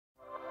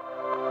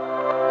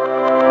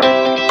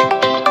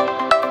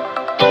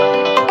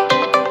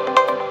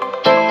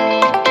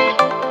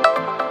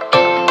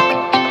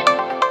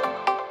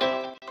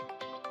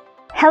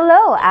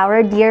Hello,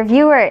 our dear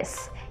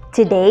viewers!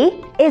 Today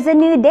is a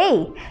new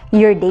day,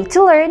 your day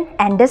to learn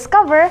and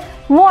discover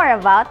more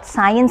about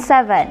Science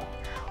 7.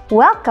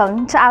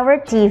 Welcome to our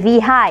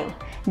TVBI,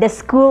 the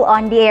School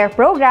on the Air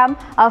program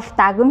of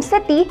Tagum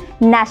City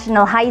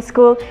National High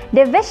School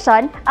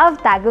Division of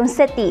Tagum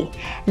City.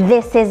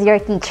 This is your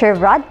teacher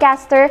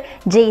broadcaster,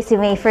 JC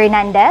May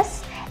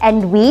Fernandez,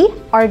 and we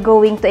are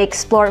going to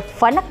explore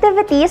fun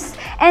activities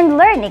and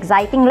learn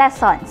exciting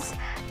lessons.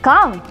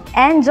 Come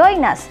and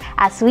join us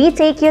as we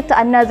take you to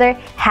another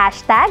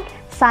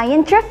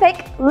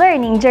 #scientific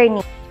learning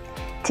journey.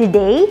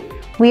 Today,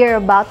 we are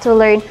about to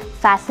learn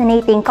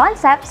fascinating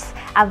concepts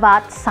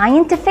about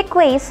scientific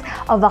ways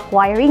of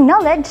acquiring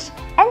knowledge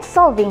and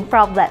solving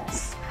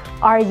problems.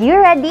 Are you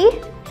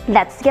ready?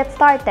 Let's get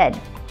started.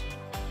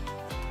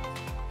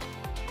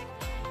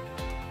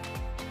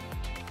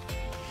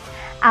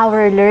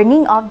 Our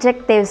learning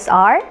objectives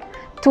are: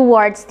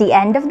 towards the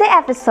end of the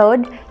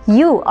episode,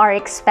 you are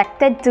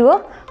expected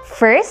to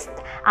first,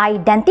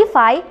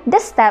 identify the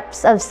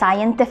steps of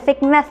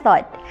scientific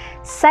method.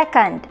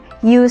 Second,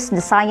 use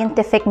the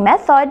scientific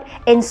method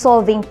in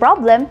solving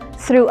problem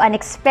through an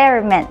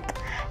experiment.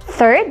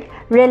 Third,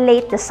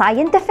 relate the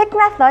scientific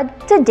method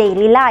to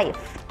daily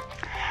life.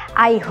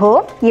 I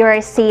hope you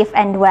are safe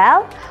and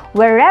well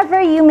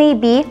wherever you may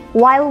be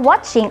while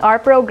watching our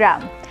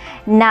program.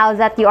 Now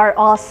that you are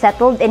all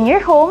settled in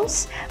your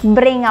homes,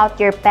 bring out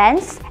your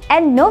pens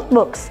and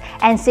notebooks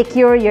and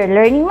secure your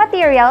learning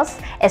materials,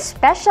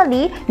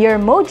 especially your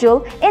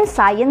module in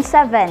Science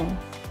 7.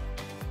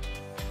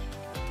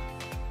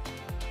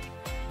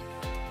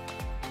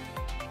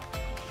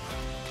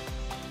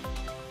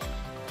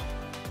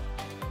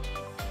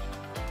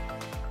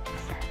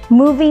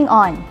 Moving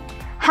on,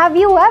 have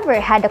you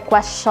ever had a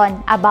question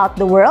about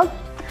the world?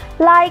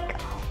 Like,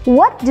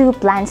 what do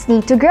plants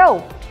need to grow?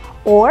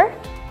 Or,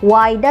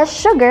 why does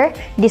sugar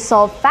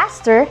dissolve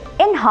faster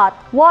in hot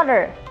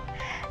water?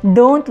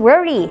 Don't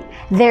worry,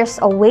 there's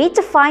a way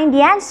to find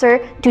the answer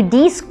to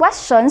these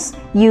questions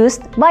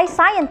used by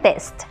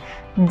scientists.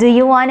 Do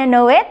you want to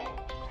know it?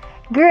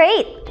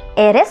 Great!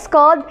 It is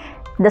called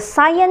the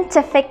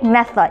scientific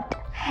method.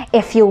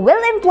 If you will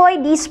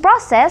employ this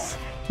process,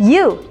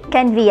 you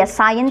can be a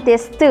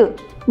scientist too.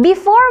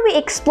 Before we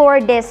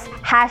explore this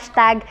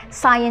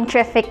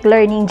 #scientific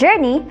learning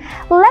journey,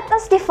 let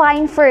us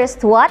define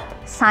first what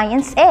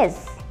science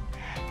is.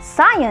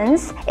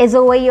 Science is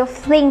a way of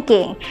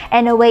thinking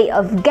and a way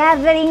of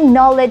gathering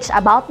knowledge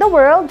about the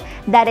world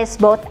that is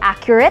both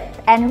accurate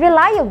and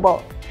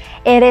reliable.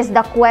 It is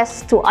the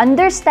quest to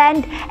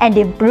understand and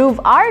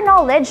improve our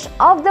knowledge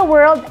of the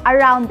world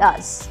around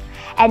us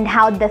and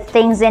how the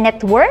things in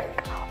it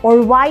work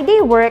or why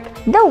they work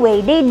the way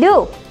they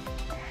do.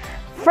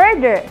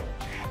 Further,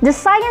 the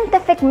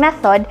scientific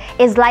method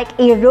is like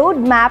a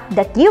roadmap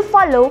that you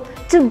follow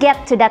to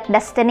get to that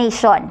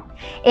destination.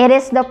 It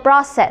is the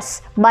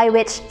process by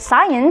which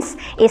science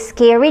is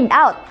carried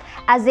out,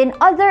 as in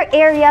other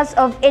areas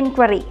of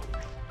inquiry.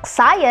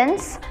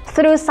 Science,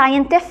 through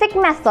scientific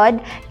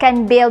method,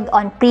 can build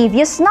on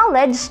previous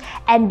knowledge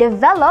and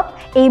develop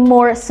a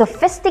more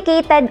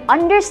sophisticated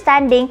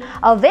understanding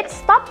of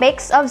its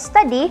topics of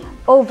study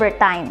over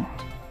time.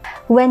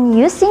 When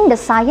using the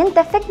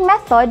scientific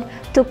method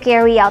to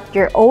carry out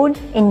your own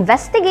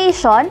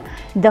investigation,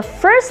 the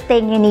first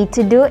thing you need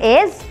to do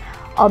is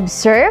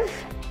observe,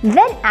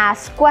 then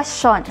ask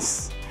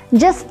questions.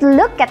 Just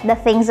look at the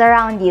things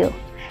around you.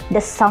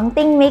 Does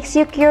something makes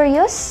you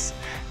curious?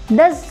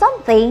 Does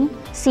something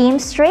seem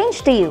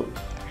strange to you?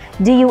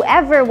 Do you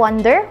ever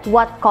wonder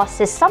what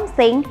causes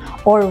something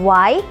or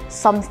why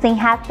something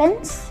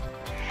happens?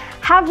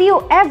 Have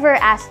you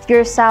ever asked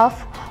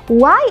yourself,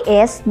 why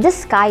is the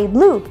sky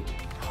blue?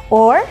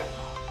 Or,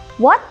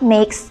 what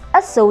makes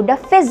a soda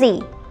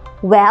fizzy?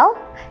 Well,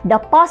 the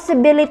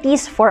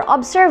possibilities for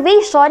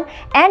observation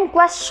and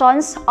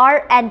questions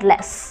are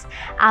endless.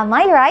 Am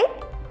I right?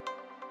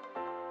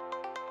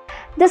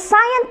 The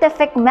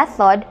scientific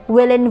method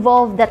will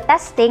involve the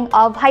testing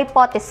of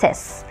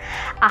hypotheses.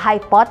 A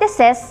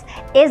hypothesis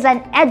is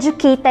an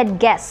educated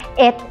guess.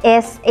 It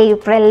is a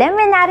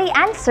preliminary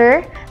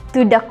answer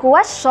to the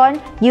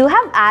question you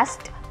have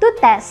asked to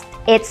test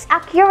its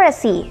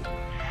accuracy.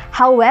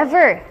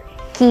 However,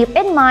 keep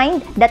in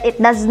mind that it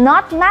does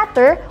not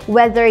matter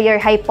whether your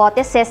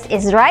hypothesis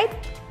is right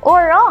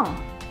or wrong.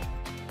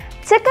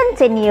 To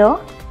continue,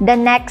 the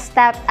next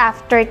step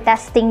after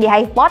testing the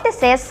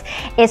hypothesis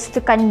is to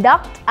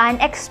conduct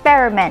an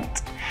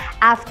experiment.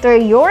 After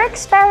your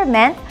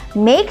experiment,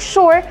 make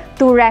sure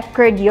to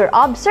record your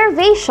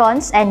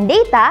observations and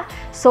data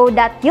so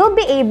that you'll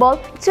be able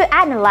to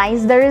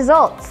analyze the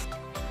results.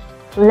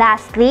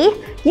 Lastly,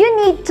 you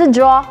need to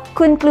draw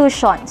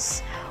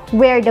conclusions,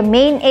 where the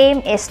main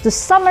aim is to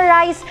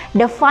summarize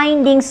the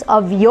findings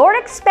of your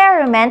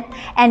experiment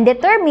and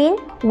determine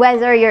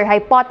whether your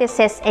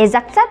hypothesis is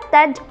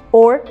accepted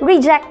or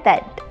rejected.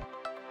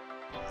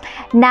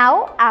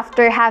 Now,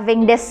 after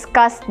having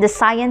discussed the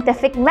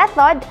scientific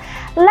method,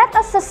 let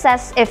us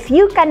assess if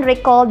you can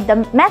recall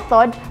the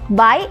method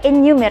by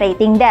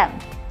enumerating them.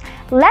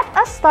 Let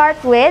us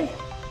start with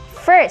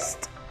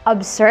First,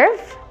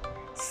 observe.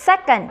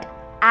 Second,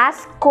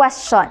 ask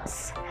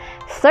questions.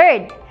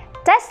 Third,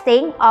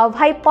 testing of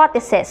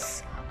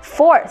hypothesis.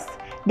 Fourth,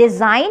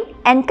 design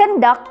and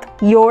conduct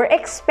your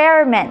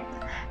experiment.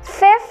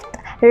 Fifth,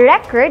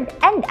 record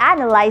and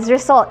analyze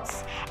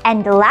results.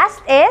 And the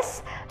last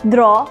is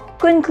draw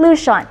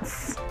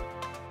conclusions.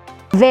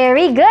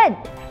 Very good!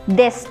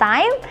 This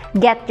time,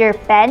 get your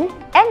pen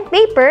and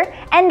paper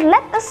and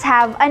let us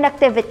have an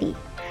activity.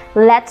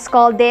 Let's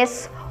call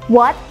this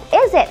What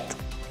Is It?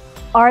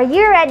 Are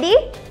you ready?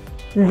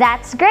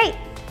 That's great!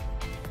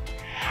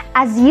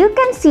 As you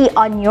can see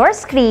on your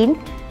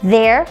screen,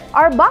 there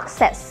are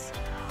boxes.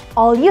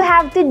 All you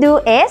have to do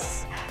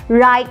is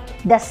write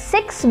the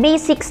 6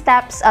 basic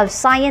steps of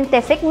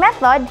scientific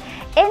method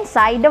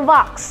inside the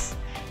box.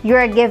 You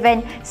are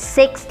given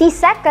 60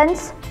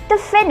 seconds to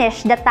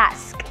finish the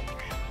task.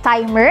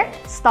 Timer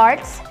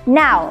starts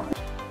now.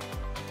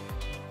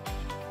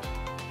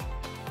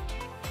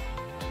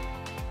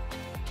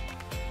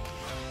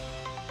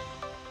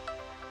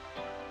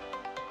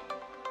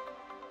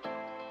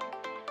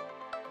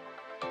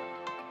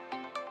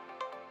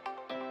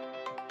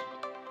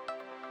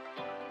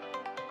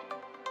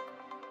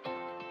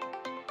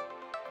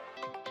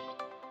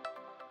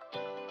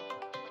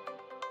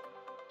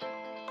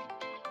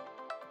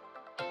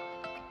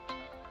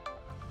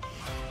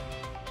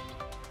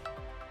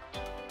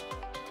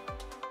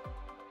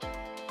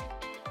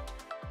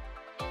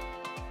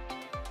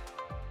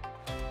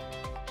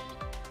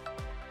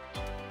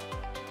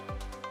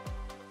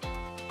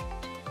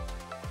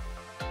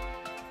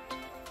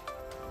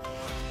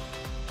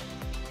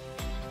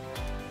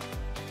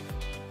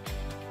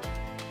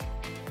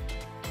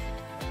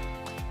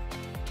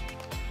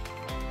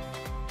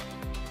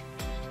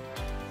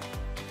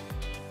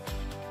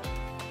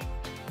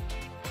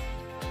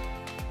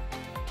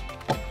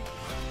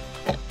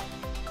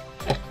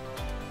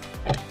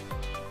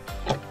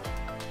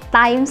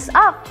 Time's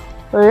up!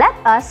 Let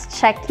us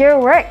check your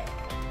work.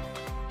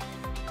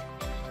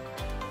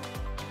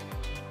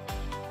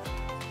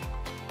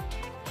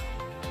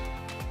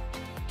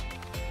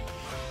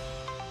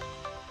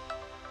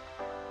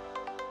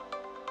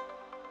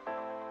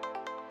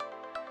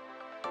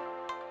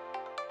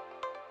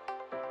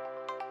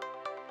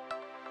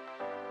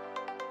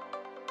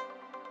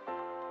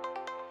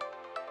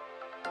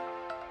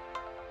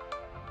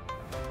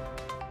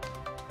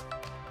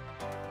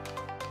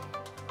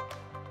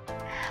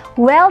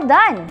 Well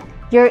done!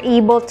 You're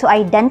able to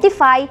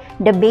identify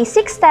the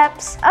basic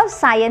steps of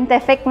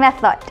scientific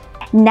method.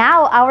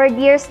 Now, our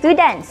dear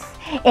students,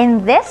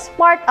 in this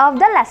part of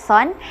the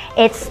lesson,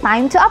 it's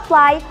time to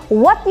apply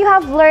what you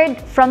have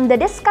learned from the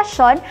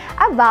discussion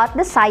about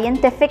the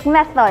scientific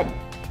method.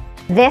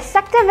 This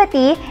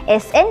activity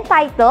is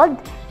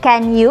entitled,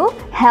 Can You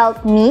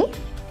Help Me?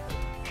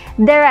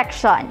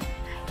 Direction.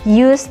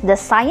 Use the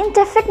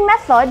scientific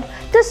method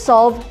to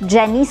solve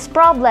Jenny's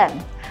problem.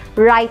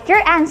 Write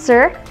your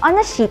answer on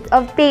a sheet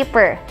of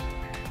paper.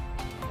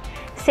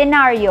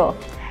 Scenario: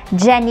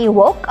 Jenny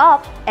woke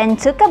up and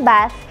took a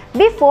bath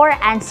before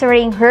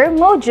answering her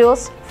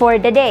modules for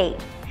the day.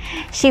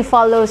 She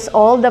follows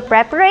all the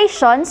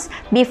preparations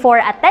before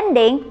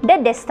attending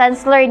the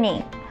distance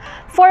learning.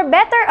 For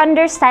better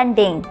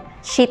understanding,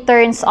 she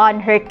turns on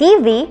her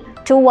TV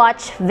to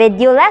watch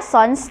video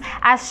lessons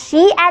as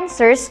she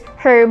answers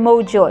her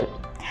module.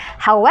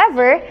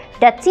 However,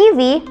 the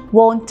TV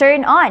won't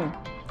turn on.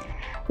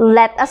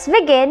 Let us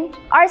begin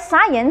our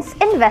science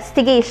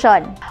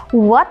investigation.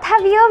 What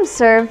have you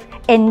observed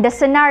in the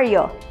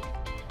scenario?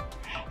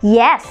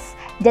 Yes,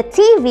 the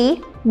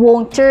TV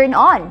won't turn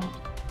on.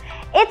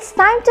 It's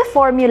time to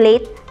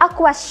formulate a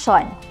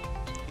question.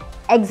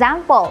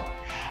 Example: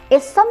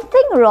 Is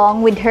something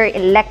wrong with her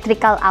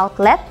electrical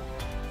outlet?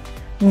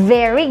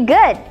 Very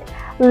good.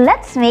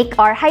 Let's make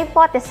our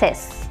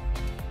hypothesis.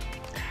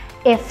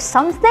 If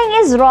something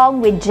is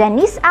wrong with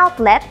Jenny's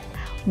outlet,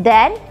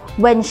 then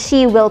when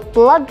she will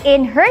plug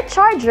in her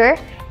charger,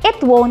 it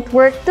won't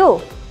work too.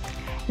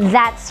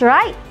 That's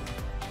right.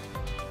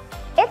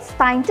 It's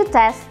time to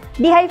test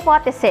the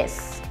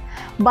hypothesis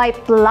by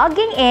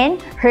plugging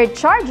in her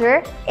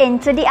charger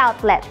into the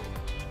outlet.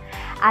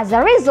 As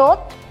a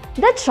result,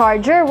 the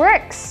charger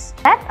works.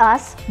 Let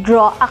us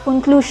draw a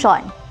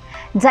conclusion.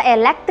 The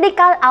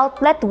electrical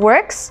outlet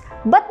works,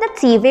 but the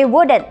TV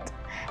wouldn't.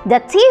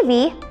 The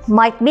TV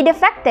might be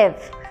defective.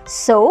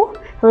 So,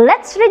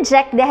 let's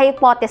reject the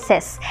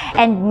hypothesis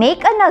and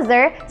make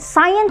another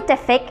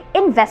scientific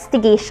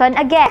investigation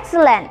again.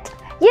 Excellent!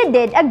 You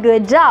did a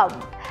good job.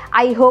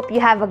 I hope you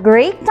have a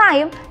great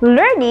time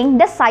learning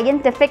the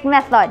scientific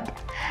method.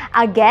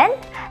 Again,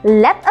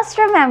 let us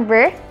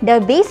remember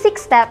the basic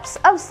steps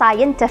of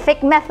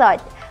scientific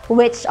method,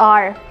 which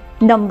are: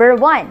 Number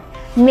 1,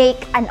 make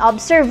an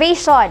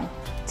observation.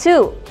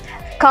 2,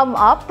 come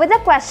up with a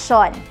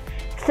question.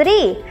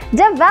 3,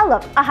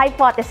 develop a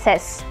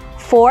hypothesis.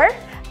 4,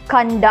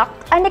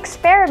 conduct an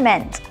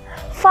experiment.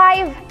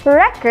 5,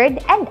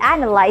 record and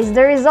analyze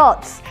the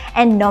results.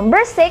 And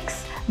number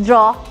 6,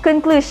 draw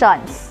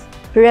conclusions.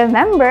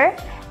 Remember,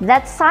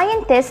 that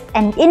scientists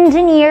and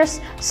engineers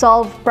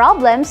solve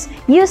problems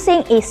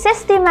using a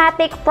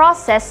systematic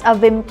process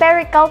of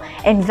empirical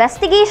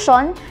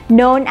investigation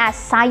known as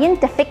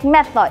scientific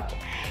method.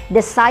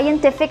 The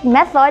scientific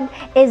method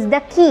is the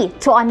key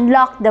to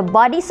unlock the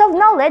bodies of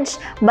knowledge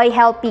by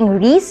helping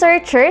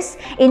researchers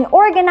in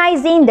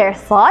organizing their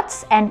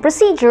thoughts and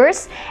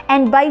procedures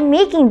and by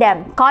making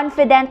them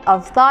confident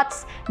of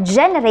thoughts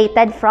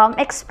generated from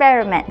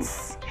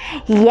experiments.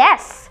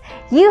 Yes,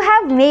 you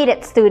have made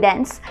it,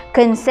 students.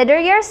 Consider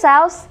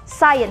yourselves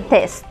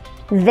scientists.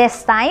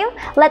 This time,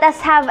 let us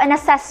have an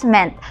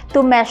assessment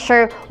to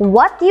measure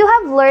what you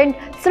have learned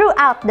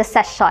throughout the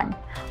session.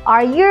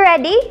 Are you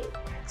ready?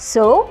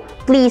 So,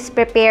 please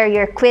prepare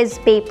your quiz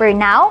paper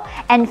now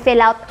and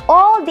fill out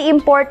all the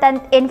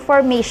important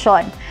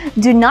information.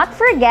 Do not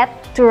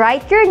forget to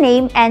write your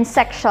name and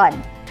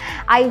section.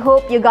 I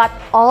hope you got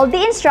all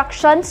the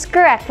instructions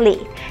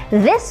correctly.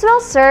 This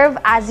will serve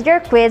as your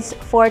quiz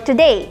for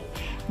today.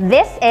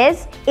 This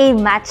is a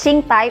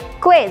matching type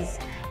quiz.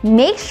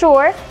 Make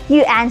sure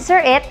you answer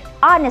it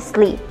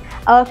honestly.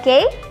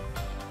 Okay?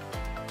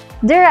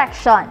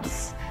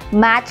 Directions.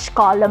 Match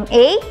column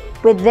A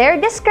with their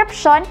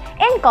description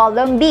in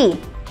column B.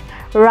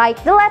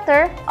 Write the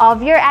letter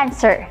of your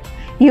answer.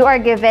 You are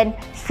given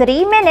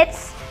 3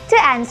 minutes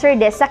to answer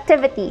this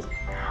activity.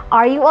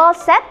 Are you all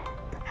set?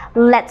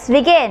 Let's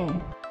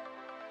begin.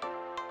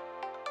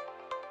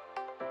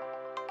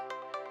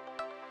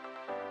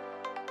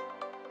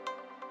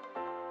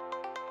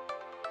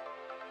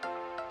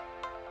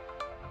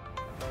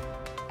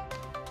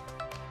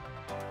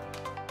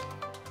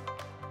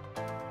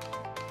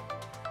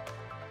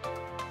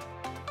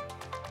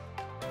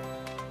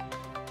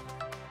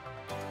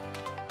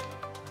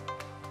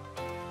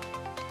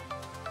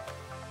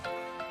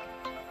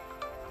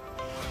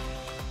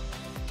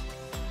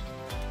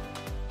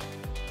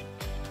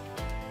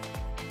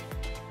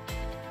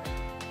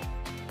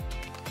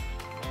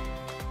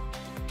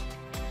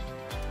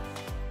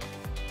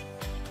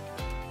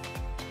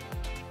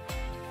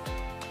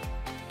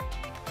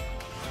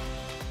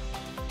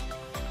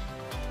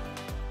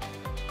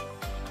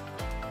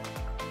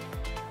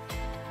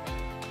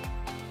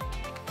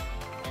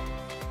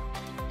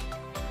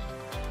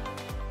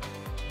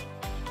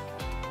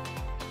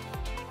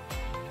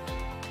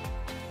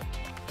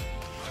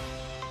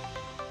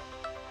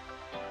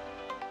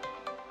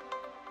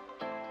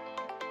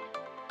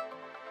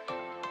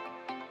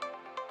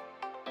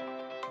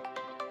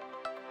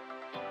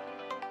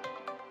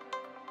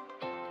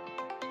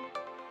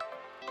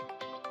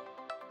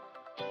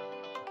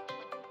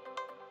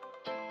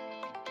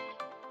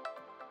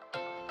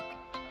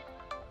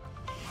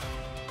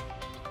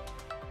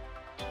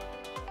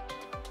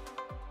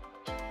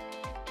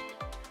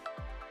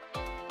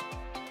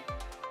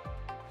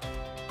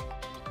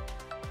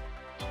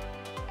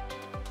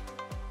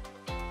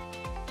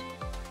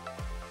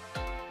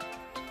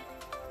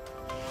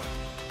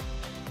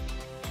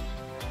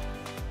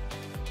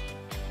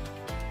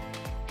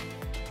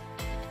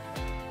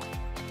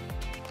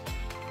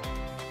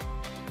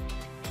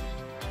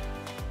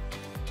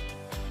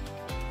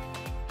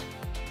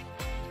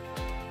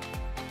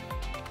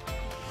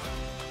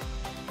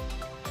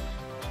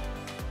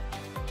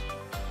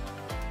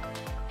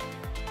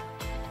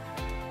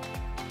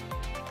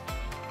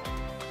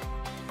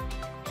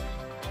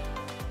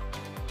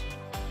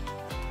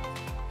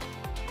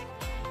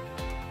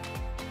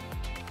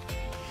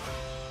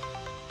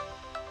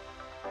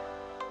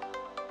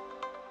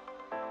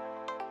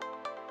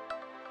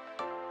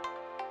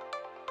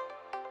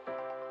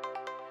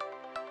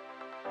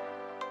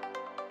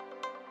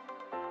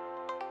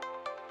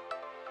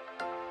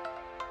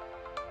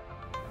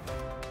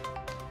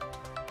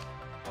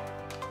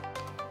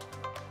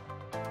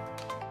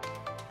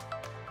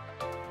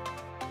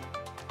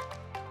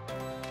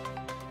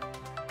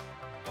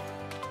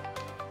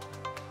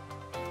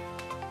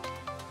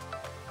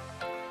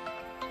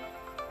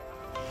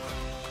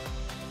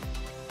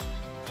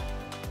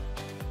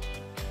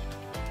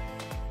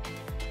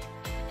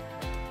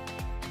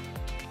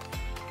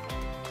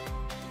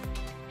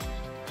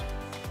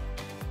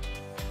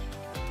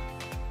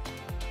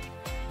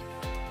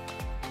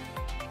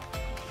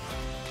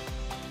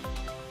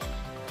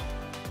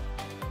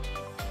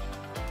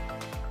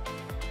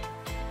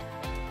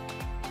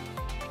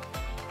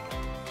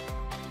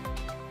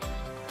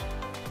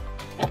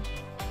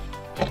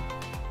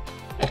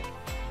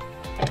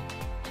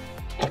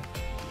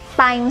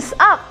 Time's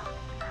up!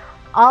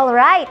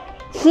 Alright,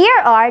 here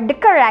are the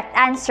correct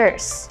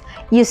answers.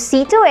 You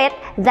see to it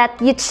that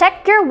you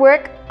check your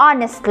work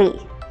honestly.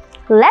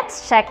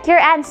 Let's check your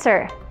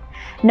answer.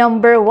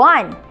 Number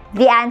 1,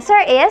 the answer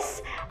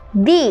is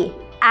B,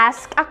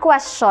 ask a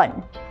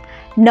question.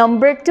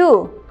 Number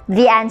 2,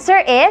 the answer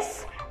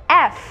is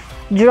F,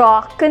 draw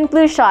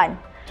conclusion.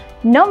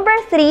 Number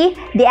 3,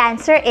 the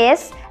answer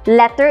is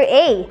letter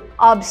A,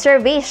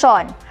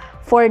 observation.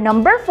 For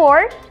number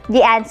 4,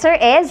 the answer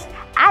is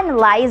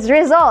analyze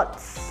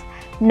results.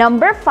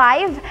 Number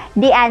 5,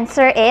 the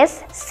answer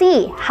is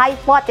C,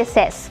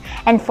 hypothesis.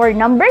 And for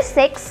number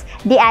 6,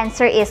 the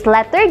answer is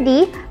letter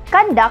D,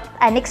 conduct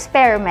an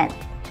experiment.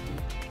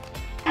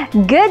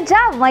 Good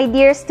job, my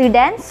dear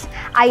students!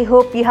 I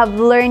hope you have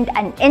learned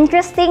an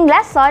interesting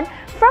lesson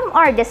from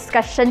our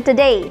discussion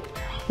today.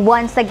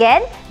 Once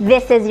again,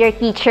 this is your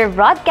teacher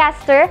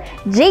broadcaster,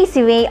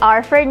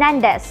 JCMAR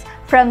Fernandez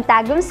from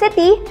Tagum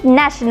City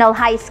National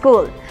High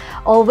School.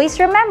 Always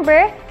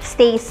remember,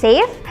 stay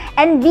safe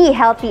and be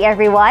healthy,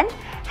 everyone.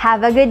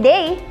 Have a good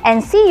day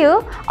and see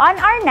you on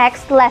our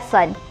next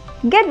lesson.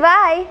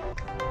 Goodbye!